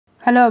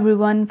Hello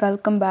everyone,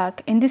 welcome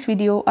back. In this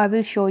video, I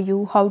will show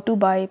you how to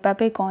buy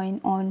PEPE Coin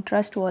on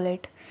Trust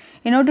Wallet.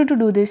 In order to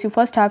do this, you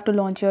first have to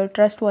launch your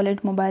Trust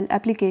Wallet mobile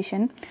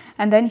application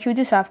and then you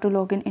just have to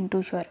log in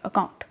into your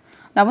account.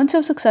 Now once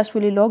you've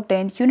successfully logged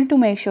in, you need to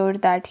make sure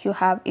that you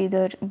have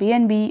either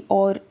BNB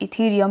or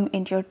Ethereum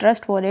in your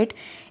Trust Wallet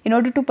in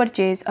order to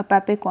purchase a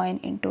PEPE Coin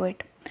into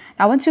it.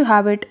 Now once you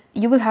have it,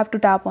 you will have to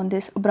tap on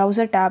this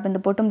browser tab in the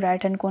bottom right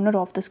hand corner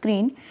of the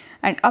screen,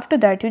 and after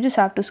that you just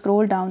have to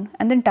scroll down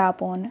and then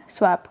tap on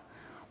swap.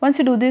 Once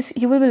you do this,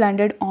 you will be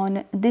landed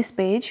on this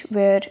page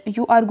where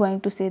you are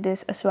going to see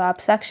this swap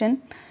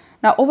section.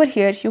 Now over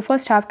here you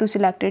first have to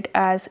select it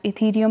as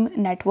Ethereum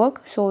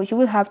network, so you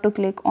will have to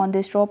click on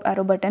this drop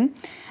arrow button,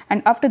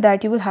 and after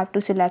that you will have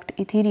to select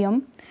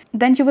Ethereum.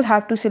 Then you will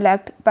have to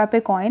select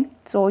PEPE Coin,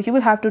 so you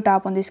will have to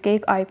tap on this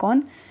cake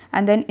icon,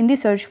 and then in the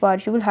search bar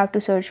you will have to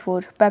search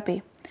for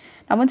PEPE.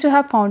 Now once you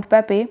have found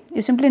PEPE,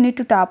 you simply need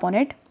to tap on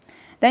it.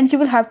 Then you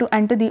will have to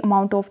enter the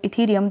amount of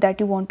Ethereum that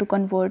you want to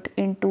convert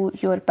into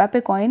your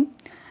PEPE Coin.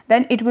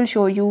 Then it will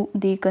show you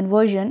the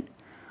conversion.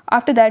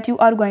 After that you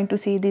are going to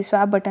see the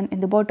swap button in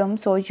the bottom,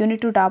 so you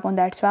need to tap on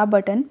that swap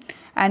button,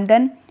 and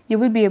then you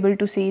will be able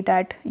to see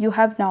that you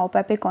have now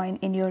PEPE Coin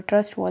in your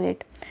Trust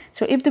Wallet.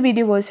 So if the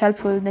video was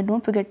helpful, then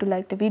don't forget to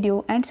like the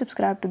video and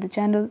subscribe to the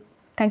channel.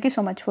 Thank you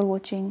so much for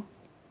watching.